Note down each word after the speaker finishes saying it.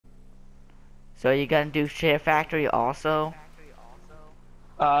So you gonna do Share Factory also?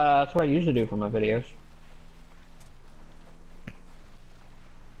 That's what I usually do for my videos.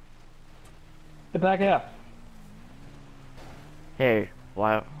 Get back up. Here,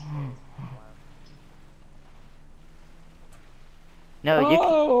 why? No, you can.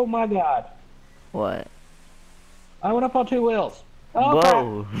 Oh my god. What? I went up on two wheels. Oh crap.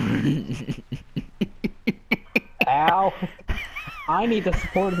 Whoa! Ow. I need the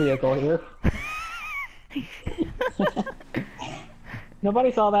support vehicle here.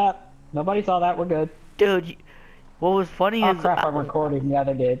 Nobody saw that. Nobody saw that. We're good. Dude, what was funny Oh is crap, I'm recording. Yeah,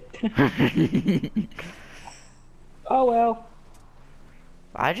 they did. Oh well.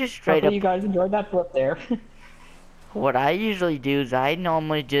 I just straight Hopefully up. you guys enjoyed that flip there. What I usually do is I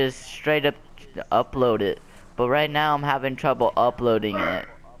normally just straight up upload it, but right now I'm having trouble uploading it,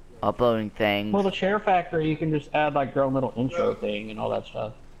 uploading things. Well, the Share Factory, you can just add like your own little intro thing and all that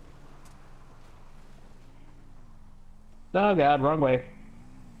stuff. Oh god, wrong way.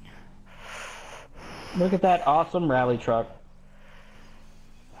 Look at that awesome rally truck.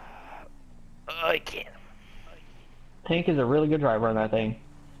 I can't. Hank is a really good driver on that thing.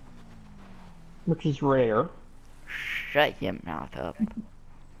 Which is rare. Shut your mouth up.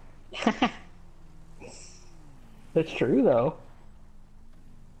 That's true though.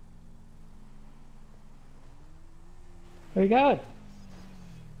 There you go.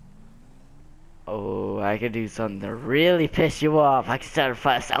 Oh, I could do something to really piss you off. I can start a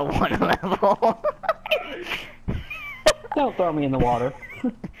fast at one level. Don't throw me in the water.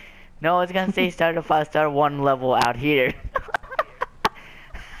 No, it's gonna say start a fast start one level out here.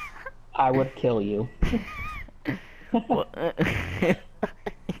 I would kill you.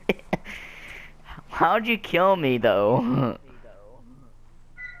 How'd you kill me though?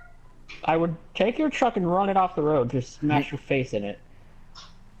 I would take your truck and run it off the road, just smash your face in it.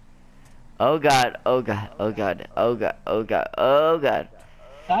 Oh god, oh god, oh god, oh god, oh god, oh god.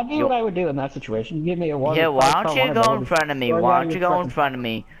 That'd be what I would do in that situation. You give me a one. Yeah, why don't you go in front of me? Why don't you go in front of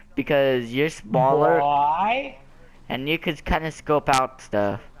me? Because you're smaller. Why? And you could kind of scope out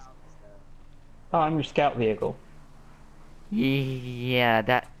stuff. Oh, I'm your scout vehicle. Yeah,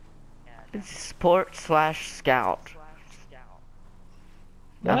 that. It's sport slash scout.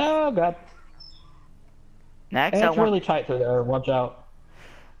 Oh god. Next, Hey, I it's want. really tight through there. Watch out.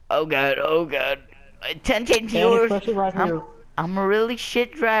 Oh god, oh god. Attention to And yours. especially right here. I'm a really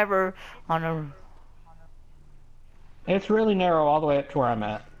shit driver on a. It's really narrow all the way up to where I'm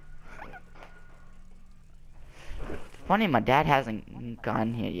at. Funny, my dad hasn't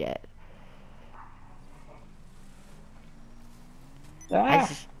gone here yet. Ah,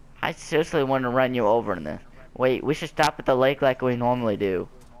 I seriously want to run you over in this. Wait, we should stop at the lake like we normally do.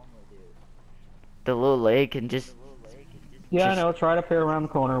 The little lake and just. yeah, I know. It's right up here around the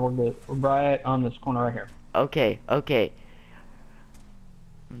corner. We're good. We're right on this corner right here. Okay, okay.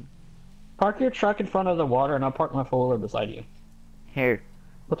 Park your truck in front of the water, and I'll park my four-wheeler beside you. Here,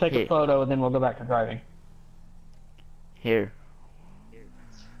 We'll take Here. a photo, and then we'll go back to driving. here.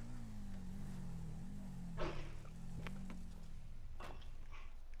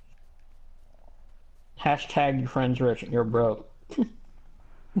 Hashtag your friend's rich and you're broke.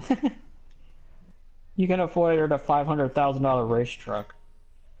 You can afford a $500,000 race truck.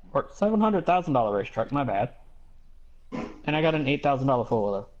 Or $700,000 race truck, my bad. And I got an $8,000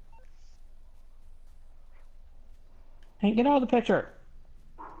 four-wheeler. Hey, get out of the picture!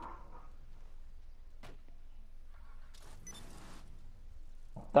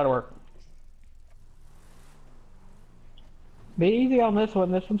 That'll work. Be easy on this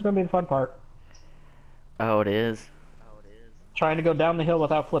one. This one's gonna be the fun part. Oh, it is. Trying to go down the hill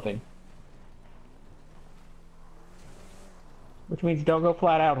without flipping. Which means don't go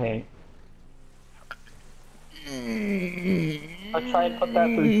flat out, Hank. I try and put that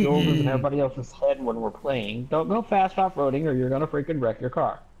through Jules' and everybody else's head when we're playing. Don't go fast off-roading or you're gonna freaking wreck your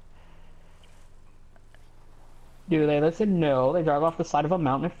car. Do they listen? No. They drive off the side of a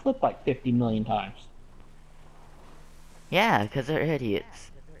mountain and flip like 50 million times. Yeah, because they're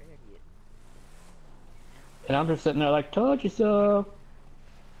idiots. And I'm just sitting there like, told you so.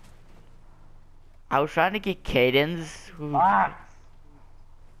 I was trying to get Cadence. Ah!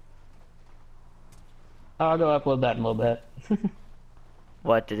 I'll go upload that in a little bit.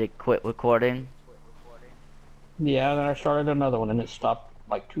 What, did it quit recording? Yeah, then I started another one and it stopped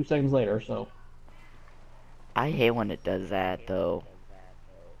like 2 seconds later, so. I hate when it does that, though.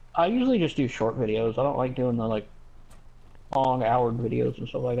 I usually just do short videos. I don't like doing the like long-houred videos and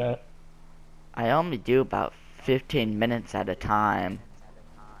stuff like that. I only do about 15 minutes at a time.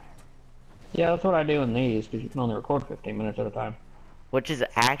 Yeah, that's what I do in these, because you can only record 15 minutes at a time. which is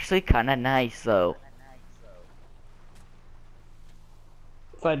actually kind of nice though.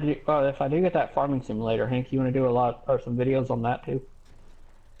 If I do get that farming simulator, Hank, you want to do a lot or some videos on that too?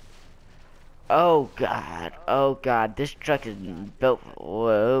 Oh god, this truck is built.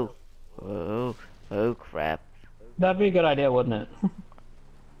 Whoa, whoa, oh crap. That'd be a good idea, wouldn't it?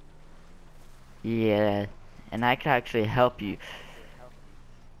 Yeah, and I can actually help you.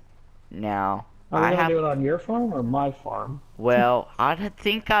 Now, Are we I gonna have. do it on your farm or my farm? Well,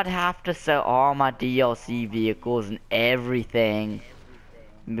 think I'd have to sell all my DLC vehicles and everything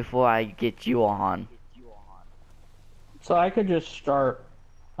before I get you on. So I could just start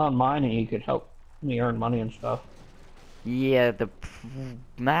on mine and you could help me earn money and stuff. Yeah, the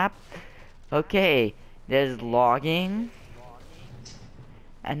map. Okay, there's logging,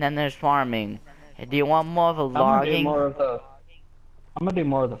 and then there's farming. Do you want more of a logging? I'm gonna do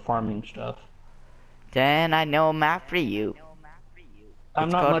more of the farming stuff. Then I know a map for you. I'm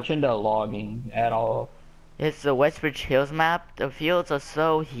It's not called. much into logging at all. It's the Westbridge Hills map. The fields are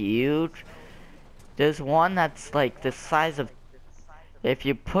so huge. There's one that's like the size of. If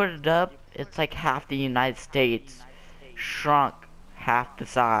you put it up, it's like half the United States, shrunk half the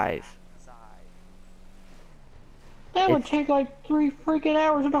size. That would It's. take like 3 freaking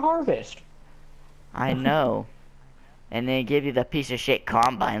hours to harvest. I know. And they give you the piece of shit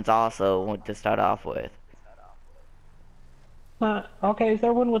combines also to start off with. Okay, is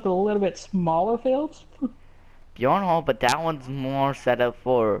there one with a little bit smaller fields? Bjornhole, but that one's more set up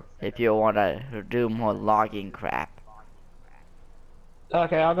for if you want to do more logging crap.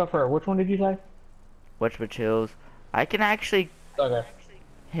 Okay, I'll go for it. Which one did you say? Westbridge Hills. I can actually Okay.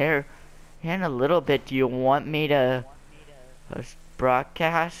 here in a little bit. Do you want me to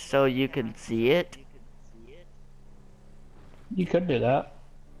broadcast so you can see it? You could do that.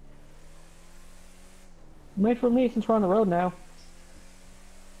 Wait for me since we're on the road now.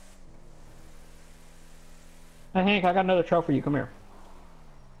 Hey Hank, I got another trail for you. Come here.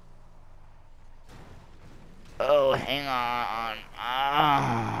 Oh, hang on.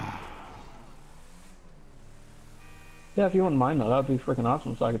 Yeah, if you wouldn't mind though, that'd be freaking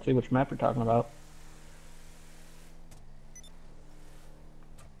awesome so I could see which map you're talking about.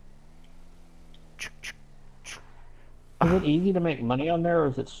 Is it easy to make money on there or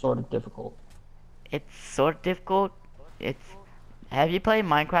is it sort of difficult? It's sort of difficult. It's. Have you played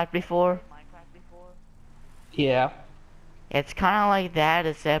Minecraft before? Yeah. It's kind of like that,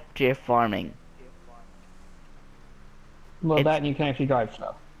 except you're farming. Well, It's- that and you can actually drive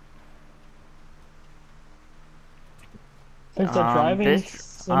stuff. Is the driving this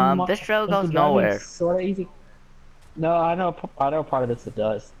trail is the goes driving nowhere. sort of easy? No, I know part of this it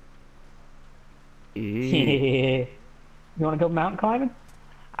does. Ooh. You want to go mountain climbing?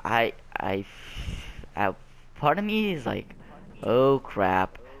 I, part of me is like, oh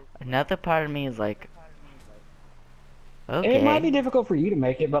crap. Another part of me is like, It might be okay. difficult for you to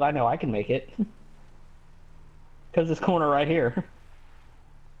make it, but I know I can make it. Because this corner right here.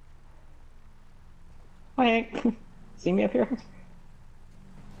 Hi Hank. See me up here?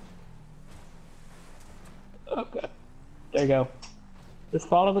 Okay. There you go. Just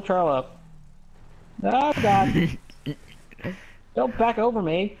follow the trail up. Oh god. Don't back over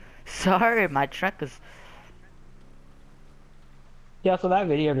me. Sorry, my truck is. Yeah, so that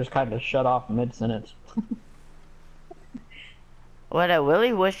video just kind of shut off mid-sentence. What I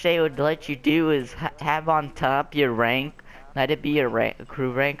really wish they would let you do is have on top your rank. Let it be your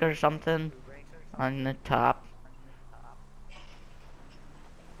crew rank or something on the top.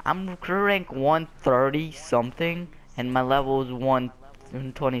 I'm crew rank 130 something, and my level is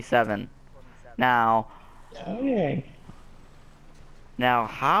 127. Now, Okay.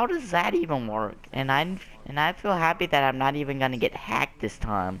 how does that even work? And I feel happy that I'm not even gonna get hacked this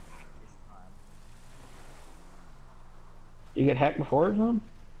time. You get hacked before or something?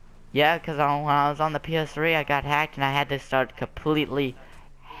 Yeah, because when I was on the PS3, I got hacked and I had to start completely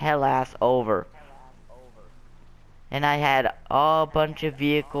hell ass over. And I had a bunch of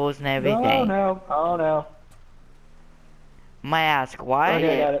vehicles and Oh everything. no, oh no. May I ask,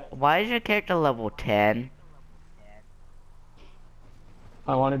 Okay, got it. why is your character level 10?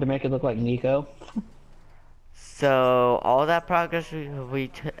 I wanted to make it look like Nico. So, all that progress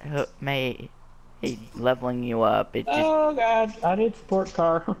we made leveling you up, it just... Oh god, I need sport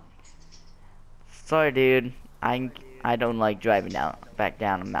car. Sorry, dude. I don't like driving back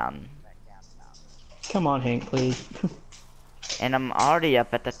down a mountain. Come on, Hank, please. And I'm already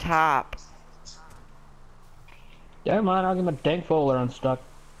up at the top. Never mind, I'll get my dang folder unstuck.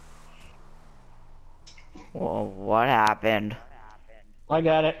 Well, what happened? I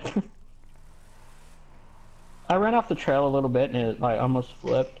got it. I ran off the trail a little bit and it like almost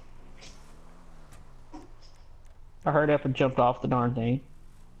flipped. I hurried up and jumped off the darn thing.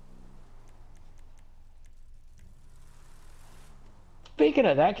 Speaking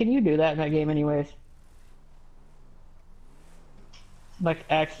of that, can you do that in that game anyways? Like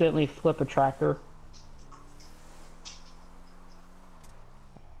accidentally flip a tractor?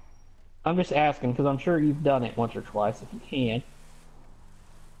 I'm just asking because I'm sure you've done it once or twice if you can.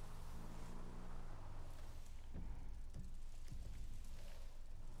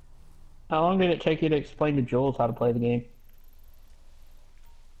 How long did it take you to explain to Jules how to play the game?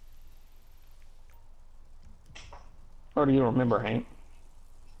 Or do you remember, Hank?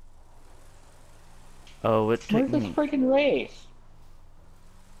 Oh, it took Where's this me. freaking race?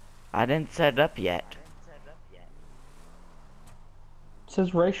 I didn't set it up yet. It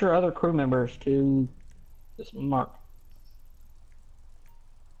says race your other crew members to this mark.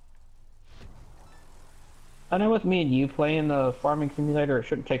 I know with me and you playing the farming simulator, it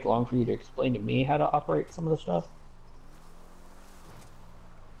shouldn't take long for you to explain to me how to operate some of the stuff.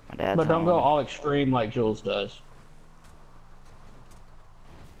 My dad's But don't go home. all extreme like Jules does.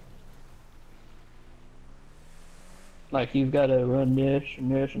 Like you've got to run this and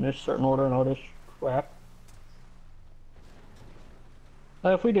this and this certain order and all this crap.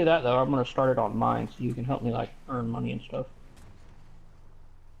 If we do that though, I'm gonna start it on mine so you can help me like earn money and stuff.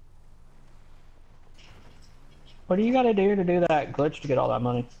 What do you gotta do that glitch to get all that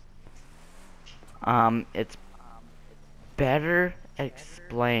money? It's better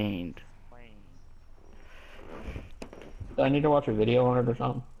explained. Do I need to watch a video on it or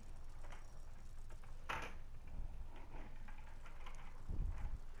something?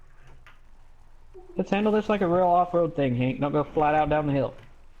 Let's handle this like a real off-road thing, Hank. Don't go flat out down the hill.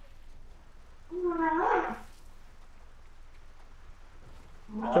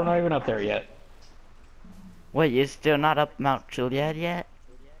 Still not even up there yet. Wait, you're still not up Mount Juliet yet?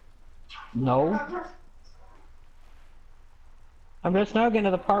 No. I'm just now getting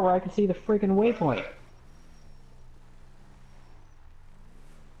to the part where I can see the freaking waypoint.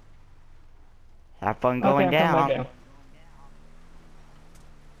 Have fun Okay, going I'm coming back down. down.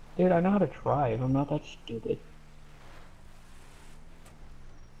 Dude, I know how to drive. I'm not that stupid.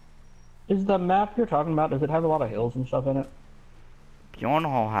 Is the map you're talking about, does it have a lot of hills and stuff in it?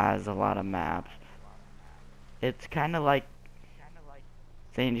 Bjornhole has a lot of maps. It's kind of like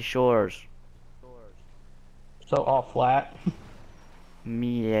Sandy Shores. So all flat?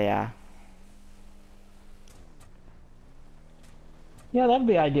 Yeah. Yeah, that'd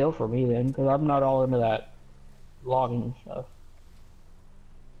be ideal for me then, because I'm not all into that logging and stuff.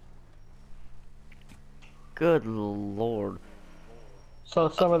 Good lord. So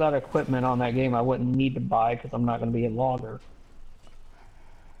some of that equipment on that game I wouldn't need to buy because I'm not going to be a logger.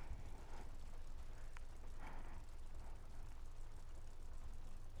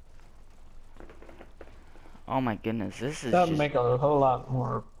 Oh my goodness, this is That would just... make a whole lot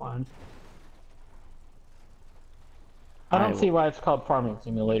more fun. I don't I- see why it's called Farming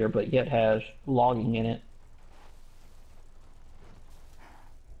Simulator, but yet has logging in it.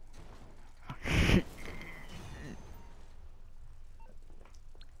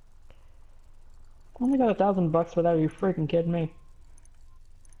 Only got $1,000 for that. Are you freaking kidding me?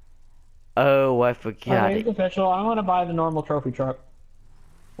 Oh, I forgot Okay, it. it's official. I want to buy the normal trophy truck.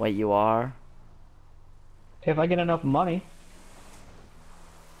 Wait, you are? If I get enough money.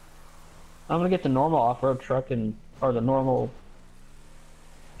 I'm gonna get the normal off-road truck or the normal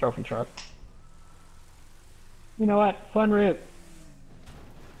trophy truck. You know what? Fun route.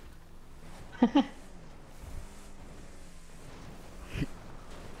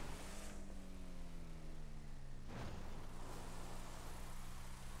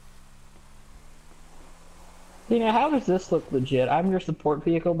 You know, how does this look legit? I'm your support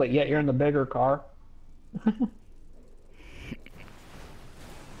vehicle, but yet you're in the bigger car. It's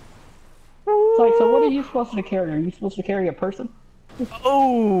like, so what are you supposed to carry? Are you supposed to carry a person?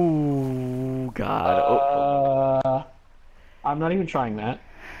 Oh, God. Oh. I'm not even trying that.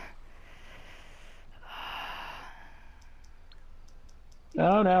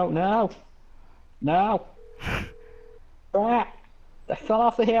 No, no, no. No. Ah, I fell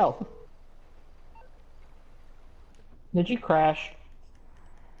off the hill. Did you crash?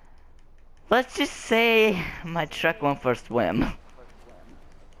 Let's just say my truck went for a swim.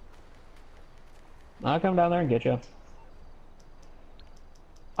 I'll come down there and get you.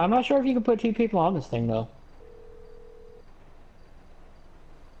 I'm not sure if you can put 2 people on this thing, though.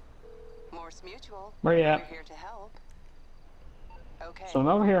 Morse Mutual. Where you at? We're here to help. Okay. So I'm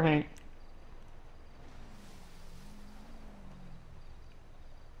over here, Hank.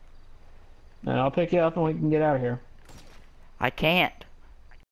 And I'll pick you up and we can get out of here. I can't.